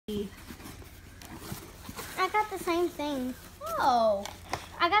same thing. Oh.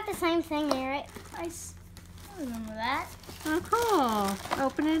 I got the same thing, Eric. I remember that. Oh, cool.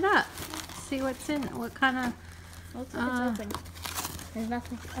 Open it up. See what's in it. What kind of... Looks like it's open. There's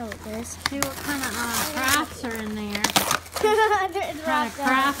nothing. Oh, there is. See what kind of crafts are in there. There's Kind of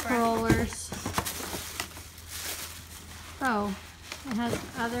craft rollers. Oh, it has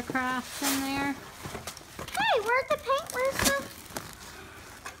other crafts in there. Hey, where's the paint? Where's the...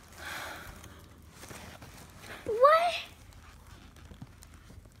 What?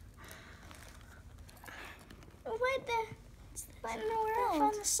 What the... I don't know where I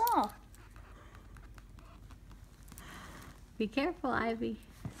found the saw. Be careful, Ivy.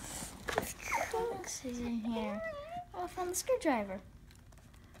 What else is in here? Oh, I found the screwdriver.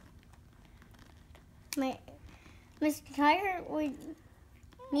 Mr. Tiger, we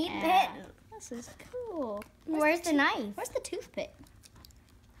need Yeah. This is cool. Where's the knife? Where's the toothpick?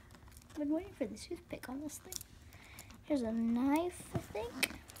 I've been waiting for the toothpick on this thing. Here's a knife, I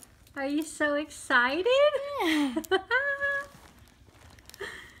think. Are you so excited? Yeah.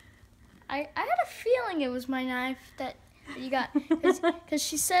 I had a feeling it was my knife that you got. Because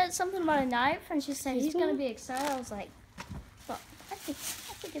she said something about a knife, and she said he's going to be excited. I was like, well, I think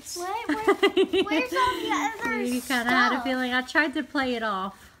it's... Where's all the other You stuff? kind of had a feeling. I tried to play it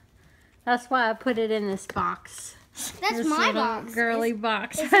off. That's why I put it in this box. That's This my little box. girly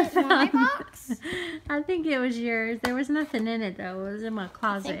box. Is it my box? I think it was yours. There was nothing in it though. It was in my I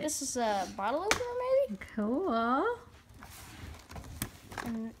closet. think this is a bottle opener, maybe? Cool.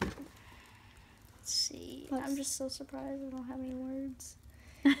 And let's see. I'm just so surprised I don't have any words.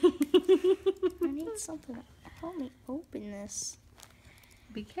 I need something to help me open this.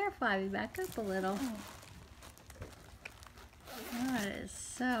 Be careful, Ivy. Back up a little. That is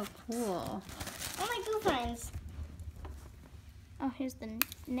so cool. Oh, my two friends. Oh, here's the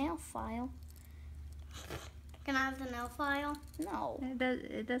nail file. Can I have the nail file? No,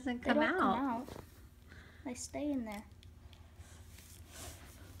 It doesn't they come don't out. come out. They stay in there.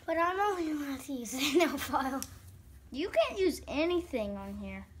 But I'm only allowed to use the nail file. You can't use anything on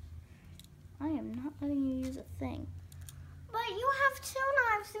here. I am not letting you use a thing. But you have two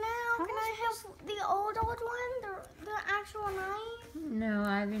knives now. How Can am I I have the old one? The actual knife? No,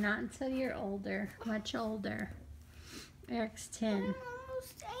 Ivy, not until you're older. Much older. Eric's 10. I'm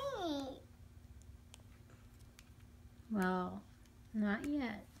almost 8. Well, not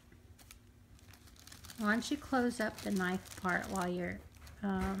yet. Why don't you close up the knife part while you're,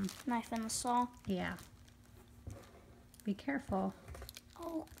 Knife and the saw. yeah. Be careful.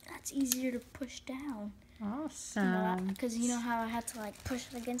 Oh, that's easier to push down. Awesome. Because you know how I had to like push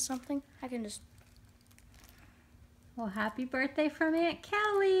it against something? I can just... Well, happy birthday from Aunt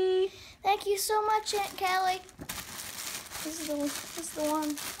Kelly. Thank you so much, Aunt Kelly. This is the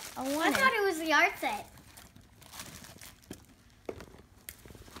one I I wanted. thought it was the art set.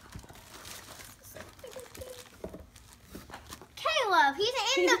 Caleb, he's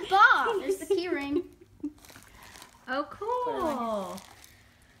in the box. There's the key ring. Oh, cool.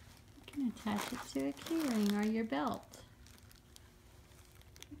 You can attach it to a keyring or your belt.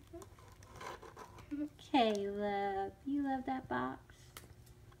 Caleb, you love that box?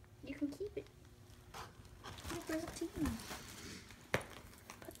 You can keep it. Where's the key?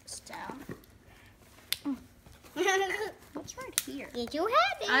 Put this down. It's right here. Did you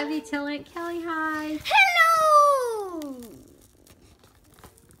have it? Ivy, tell Aunt Kelly hi. Hello!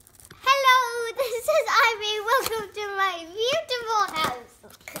 Hello, this is Ivy. Welcome to my beautiful house.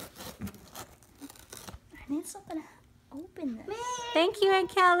 I need something to open this. Thank you,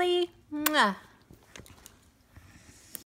 Aunt Kelly. Mwah.